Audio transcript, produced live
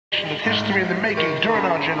history in the making during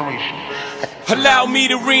our generation. Allow me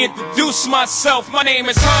to reintroduce myself. My name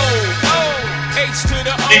is Ho. H to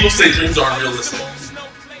the O. People say dreams aren't realistic.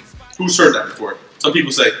 Who's heard that before? Some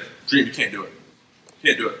people say, dream, you can't do it. You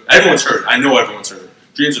can't do it. Everyone's heard it. I know everyone's heard it.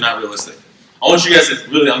 Dreams are not realistic. I want you guys to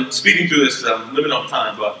really, I'm speaking through this because I'm limited on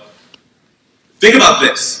time, but think about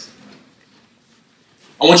this.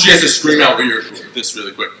 I want you guys to scream out this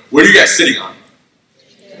really quick. What are you guys sitting on?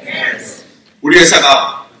 Chairs. What do you guys have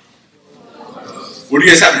out? What do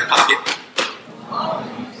you guys have in your pocket?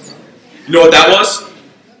 You know what that was?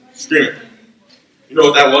 Scream it. You know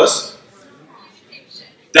what that was?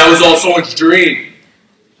 That was all someone's dream.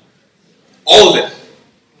 All of it.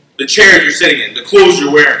 The chair you're sitting in, the clothes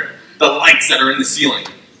you're wearing, the lights that are in the ceiling,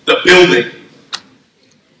 the building.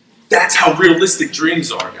 That's how realistic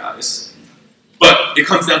dreams are, guys. But it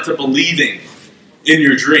comes down to believing in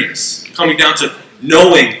your dreams. Coming down to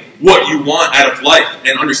knowing what you want out of life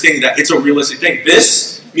and understanding that it's a realistic thing.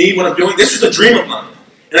 This, me, what I'm doing, this is a dream of mine.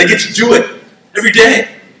 And I get to do it every day.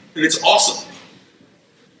 And it's awesome.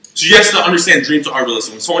 So you have to understand dreams are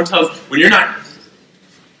realistic. When someone tells, when you're not,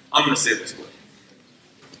 I'm going to say this quick.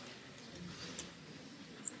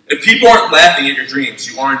 If people aren't laughing at your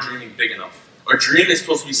dreams, you aren't dreaming big enough. A dream is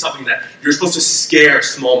supposed to be something that you're supposed to scare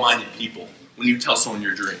small-minded people when you tell someone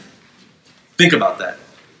your dream. Think about that.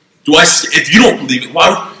 If you don't believe it,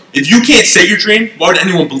 if you can't say your dream, why would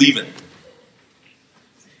anyone believe in it?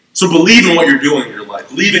 So believe in what you're doing in your life.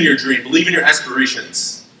 Believe in your dream. Believe in your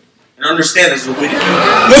aspirations. And understand there's a way to do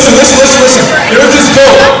it. Listen. There was this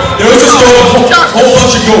goat. A whole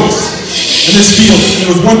bunch of goats in this field. And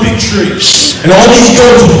there was one big tree. And all these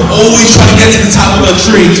goats would always try to get to the top of the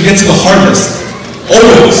tree to get to the harvest.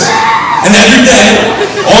 Always. And every day,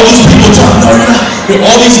 all these people talk, no, you're not.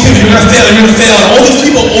 All these people, you're going to fail, you're going to fail. And all these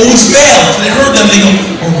people always fail. And they heard them, they go,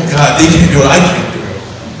 oh my God, they can't do it, I can't do it.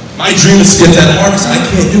 My dream is to get to that harvest, I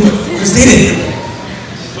can't do it. Because they didn't do it.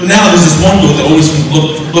 So now there's this one goat that always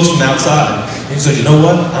looks from outside. And he's like, you know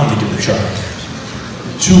what? I'm going to give it a try.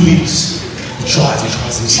 2 weeks. He tries, and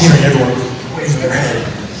he's hearing everyone waving their head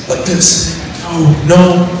like this.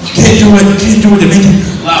 No, can't do it, They're making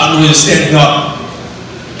loud noise, standing up.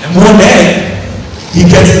 And one day, he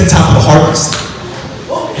gets to the top of the harvest.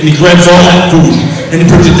 And he grabs all that food, and he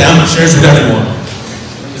brings it down and shares with everyone.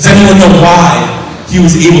 Does anyone know why he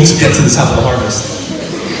was able to get to the top of the harvest?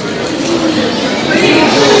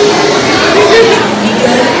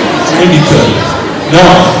 Maybe he could. No,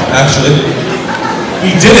 actually.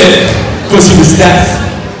 He did it because he was deaf.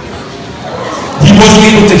 He wasn't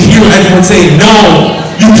able to hear everyone say, no,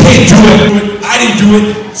 you can't do it. I didn't do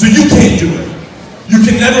it, so you can't do it. You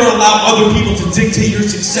can never allow other people to dictate your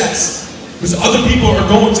success, because other people are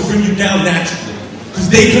going to bring you down naturally. Because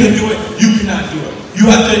they couldn't do it, you cannot do it. You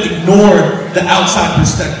have to ignore the outside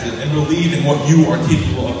perspective and believe in what you are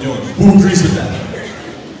capable of doing. Who agrees with that?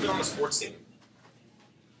 You've been on a sports team.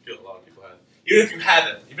 I feel a lot of people have. Even if you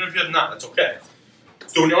haven't, even if you have not, that's okay.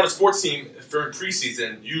 So when you're on a sports team, for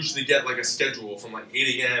preseason, you usually get like a schedule from like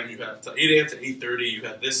 8 a.m. You have to 8 a.m. to 8:30. You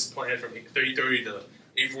have this plan from 8:30 to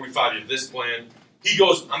 8:45. You have this plan. He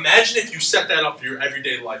goes, imagine if you set that up for your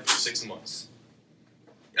everyday life for 6 months.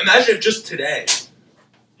 Imagine if just today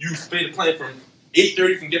you made a plan from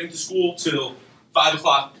 8:30 from getting to school till 5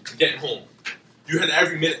 o'clock getting home. You had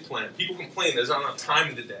every minute plan. People complain there's not enough time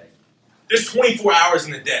in the day. There's 24 hours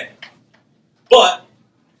in the day. But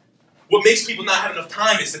what makes people not have enough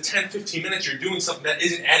time is the 10, 15 minutes you're doing something that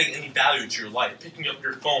isn't adding any value to your life. Picking up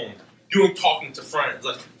your phone, talking to friends.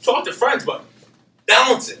 Like, talk to friends, but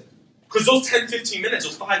balance it. Because those 10, 15 minutes,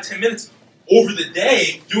 those 5, 10 minutes over the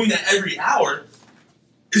day, doing that every hour,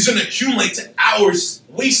 is going to accumulate to hours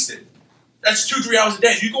wasted. That's 2, 3 hours a day.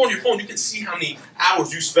 If you go on your phone, you can see how many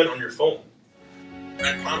hours you spend on your phone. And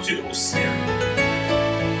I promise you, it will scare you.